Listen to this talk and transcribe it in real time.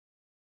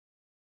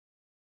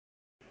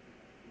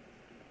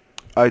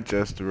I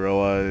just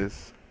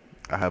realized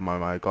I have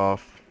my mic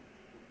off.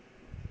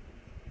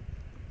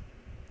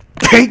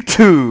 Take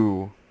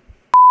two!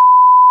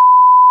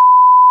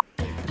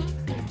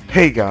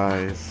 Hey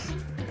guys,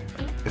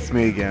 it's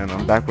me again.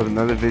 I'm back with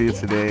another video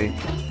today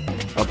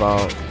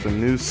about this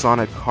new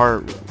Sonic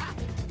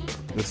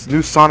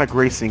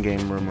racing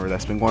game rumor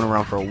that's been going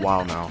around for a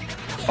while now.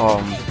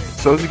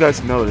 So as you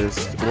guys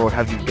noticed, or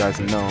have you guys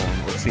known,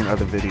 or seen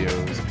other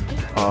videos,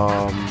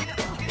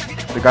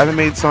 the guy that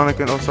made Sonic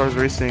and All-Stars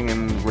Racing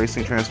and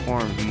Racing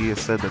Transform, he has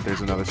said that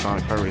there's another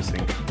Sonic car racing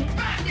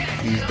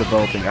he's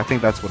developing. I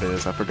think that's what it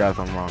is. I forgot if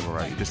I'm wrong or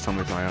right. You just tell me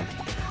if I am.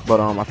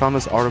 But I found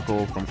this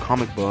article from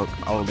Comic Book.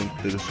 I'll link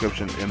the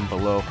description in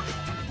below.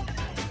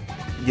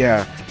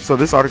 Yeah, so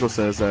this article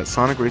says that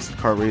Sonic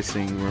car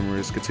racing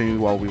rumors continue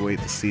while we wait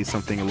to see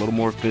something a little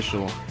more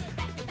official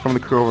from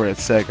the crew over at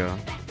Sega.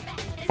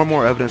 For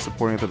more evidence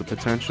supporting that the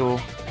potential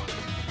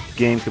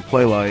game could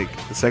play like,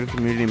 the Sega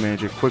community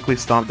manager quickly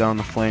stomped down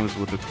the flames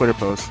with a Twitter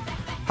post.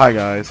 Hi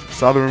guys,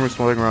 saw the rumors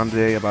floating around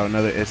today about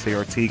another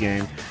SART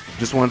game.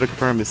 Just wanted to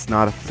confirm it's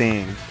not a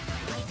thing.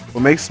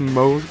 What makes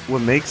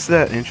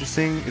that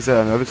interesting is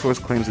that another source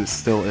claims it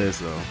still is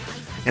though,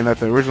 and that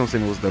the original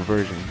statement was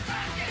diversion.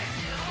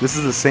 This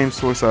is the same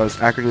source that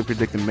was accurately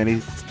predicting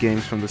many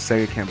games from the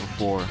Sega camp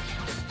before.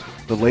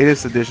 The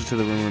latest addition to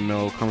the rumor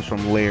mill comes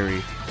from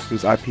Larry,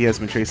 whose IP has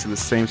been traced to the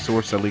same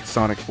source that leaked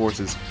Sonic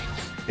Forces.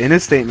 In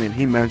his statement,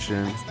 he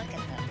mentioned,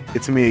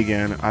 "It's me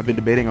again. I've been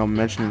debating on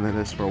mentioning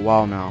this for a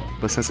while now,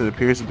 but since it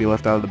appears to be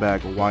left out of the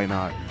bag, why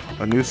not?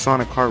 A new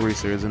Sonic kart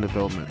racer is in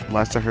development.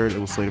 Last I heard, it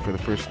was slated for the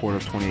first quarter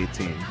of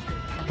 2018,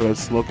 but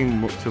it's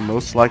looking to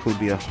most likely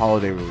be a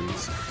holiday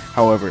release.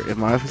 However, if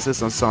my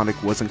emphasis on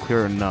Sonic wasn't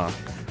clear enough,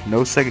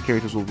 no Sega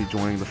characters will be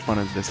joining the fun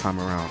of this time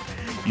around."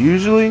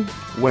 Usually,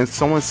 when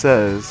someone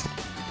says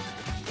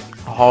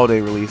a holiday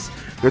release,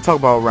 they're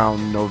talking about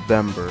around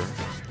November.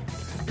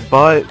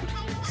 But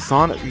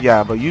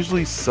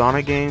usually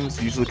Sonic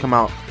games usually come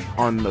out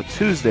on the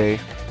Tuesday,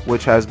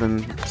 which has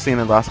been seen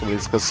in the last couple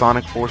weeks because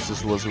Sonic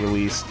Forces was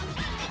released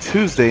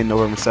Tuesday,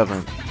 November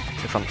 7th.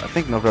 I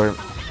think November.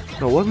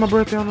 No, was my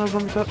birthday on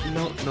November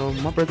 7th? No,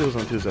 my birthday was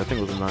on Tuesday. I think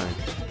it was the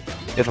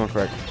 9th, if I'm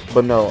correct.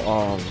 But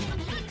no,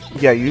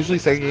 yeah, usually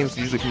Sega games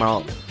usually come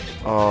out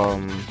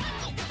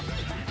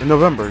in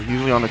November,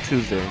 usually on a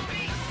Tuesday.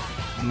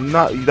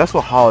 That's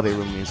what holiday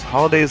really means.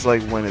 Holiday is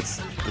like when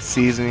it's the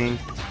season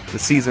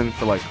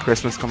for like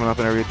Christmas coming up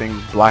and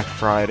everything, Black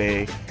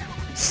Friday,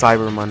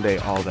 Cyber Monday,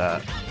 all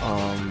that.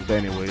 But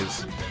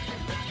anyways,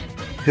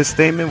 his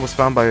statement was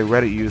found by a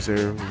Reddit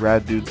user,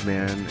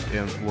 RadDudesMan,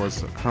 and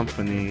was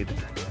accompanied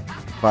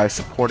by a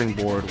supporting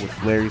board with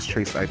Larry's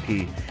traced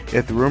IP.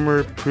 If the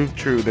rumor proved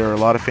true, there are a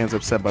lot of fans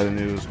upset by the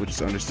news, which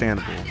is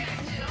understandable.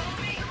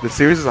 The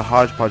series is a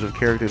hodgepodge of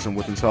characters, and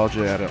with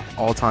nostalgia at an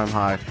all-time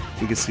high,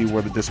 you can see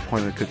where the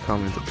disappointment could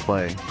come into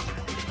play.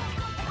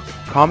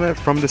 Comment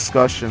from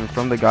discussion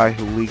from the guy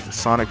who leaked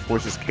Sonic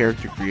Forces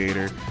character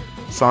creator.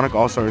 Sonic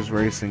All-Stars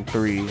Racing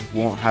 3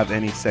 won't have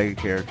any Sega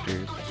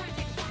characters.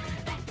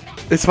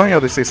 It's funny how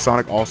they say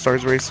Sonic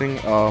All-Stars Racing.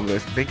 I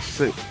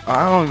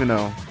don't even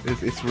know.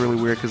 It's really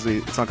weird because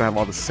it's not gonna have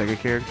all the Sega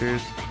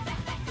characters,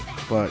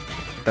 but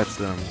that's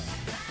them.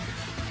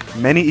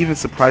 Many even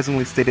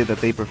surprisingly stated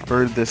that they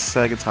preferred this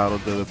Sega title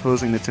to the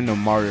opposing Nintendo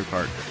Mario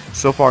Kart.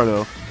 So far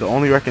though, the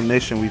only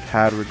recognition we've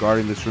had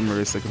regarding this rumor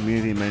is the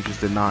community manager's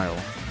denial.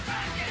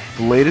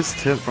 The latest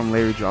tip from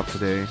Larry dropped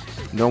today.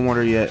 No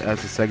wonder yet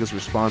as to Sega's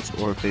response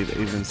or if they've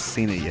even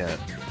seen it yet.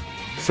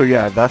 So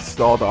yeah, that's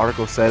all the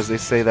article says. They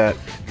say that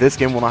this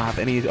game will not have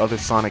any other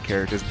Sonic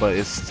characters, but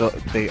it's still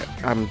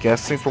I'm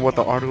guessing from what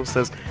the article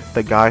says,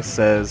 the guy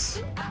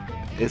says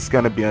it's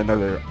gonna be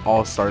another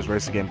All-Stars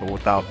racing game, but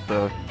without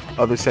the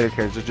other Sega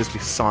characters. It'll just be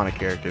Sonic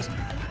characters.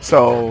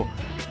 So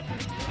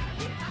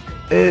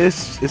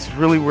it's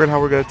really weird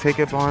how we're gonna take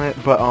up on it,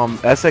 but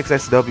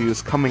SXSW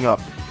is coming up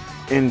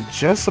in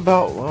just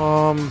about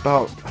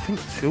I think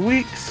 2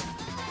 weeks,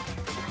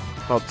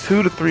 about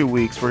 2 to 3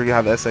 weeks. We're gonna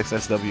have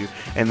SXSW,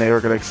 and they are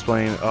gonna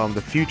explain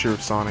the future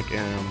of Sonic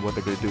and what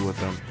they're gonna do with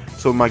them.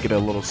 So we might get a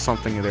little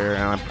something there,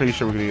 and I'm pretty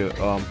sure we're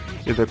gonna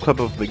get either a clip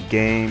of the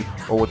game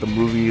or what the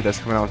movie that's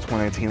coming out in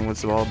 2019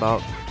 was all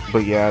about.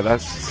 But yeah,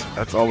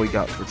 that's all we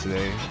got for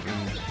today.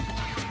 And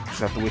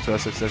just have to wait till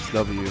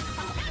SXSW.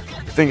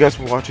 Thank you guys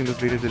for watching this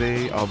video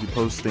today. I'll be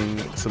posting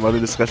some other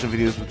discussion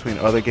videos between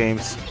other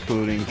games,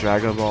 including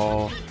Dragon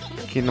Ball,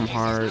 Kingdom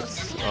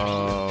Hearts,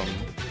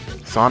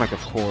 Sonic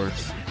of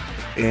course,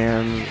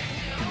 and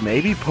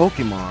maybe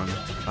Pokemon.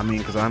 I mean,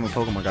 because I'm a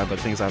Pokemon guy, but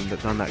the thing is I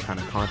haven't done that kind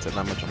of content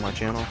that much on my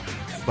channel.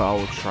 But I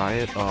will try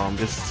it.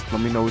 Just let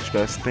me know what you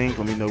guys think.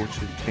 Let me know what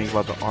you think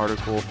about the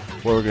article,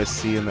 what we're gonna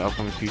see in the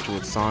upcoming future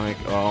with Sonic.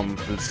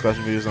 The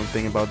discussion videos I'm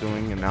thinking about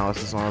doing,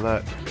 analysis, and all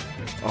that.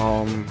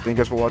 Thank you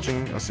guys for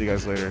watching. I'll see you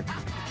guys later.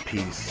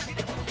 Peace.